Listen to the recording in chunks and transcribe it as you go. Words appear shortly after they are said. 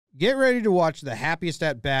Get ready to watch the happiest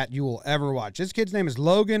at bat you will ever watch. This kid's name is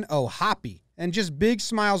Logan O'Hoppe, and just big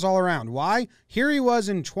smiles all around. Why? Here he was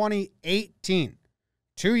in 2018.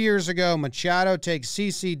 2 years ago, Machado takes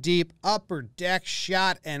CC deep, upper deck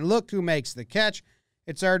shot, and look who makes the catch.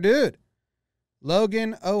 It's our dude,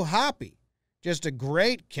 Logan O'Hoppe. Just a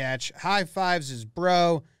great catch. High fives his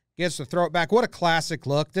bro. Gets to throw it back. What a classic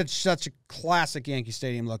look. That's such a classic Yankee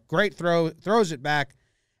Stadium look. Great throw. Throws it back.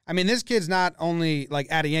 I mean, this kid's not only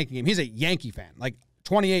like at a Yankee game. He's a Yankee fan. Like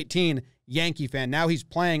 2018 Yankee fan. Now he's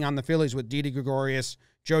playing on the Phillies with Didi Gregorius.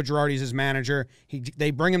 Joe Girardi's his manager. They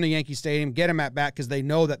bring him to Yankee Stadium, get him at bat because they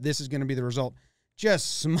know that this is going to be the result.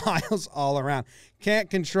 Just smiles all around. Can't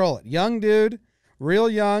control it. Young dude, real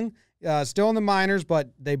young, still in the minors, but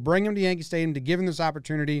they bring him to Yankee Stadium to give him this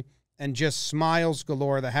opportunity, and just smiles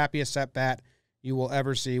galore. The happiest at bat you will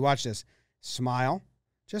ever see. Watch this. Smile.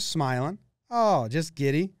 Just smiling. Oh, just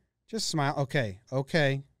giddy. Just smile.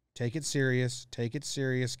 Okay. Take it serious. Take it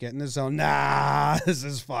serious. Get in the zone. Nah, this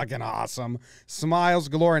is fucking awesome. Smiles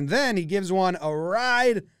galore. And then he gives one a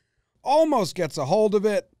ride. Almost gets a hold of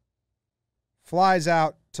it. Flies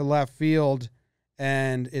out to left field.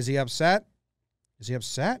 And is he upset? Is he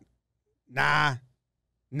upset? Nah,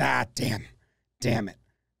 damn it.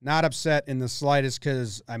 Not upset in the slightest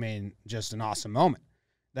because, I mean, just an awesome moment.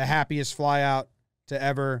 The happiest fly out to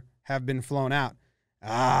ever have been flown out.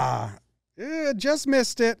 Just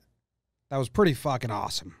missed it. That was pretty fucking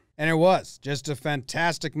awesome. And it was just a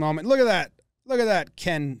fantastic moment. Look at that. Look at that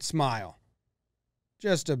Ken smile.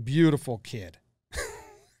 Just a beautiful kid.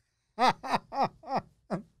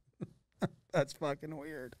 That's fucking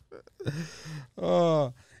weird.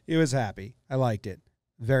 Oh, he was happy. I liked it.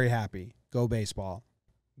 Very happy. Go baseball.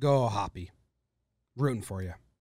 Go Hoppe. Rooting for you.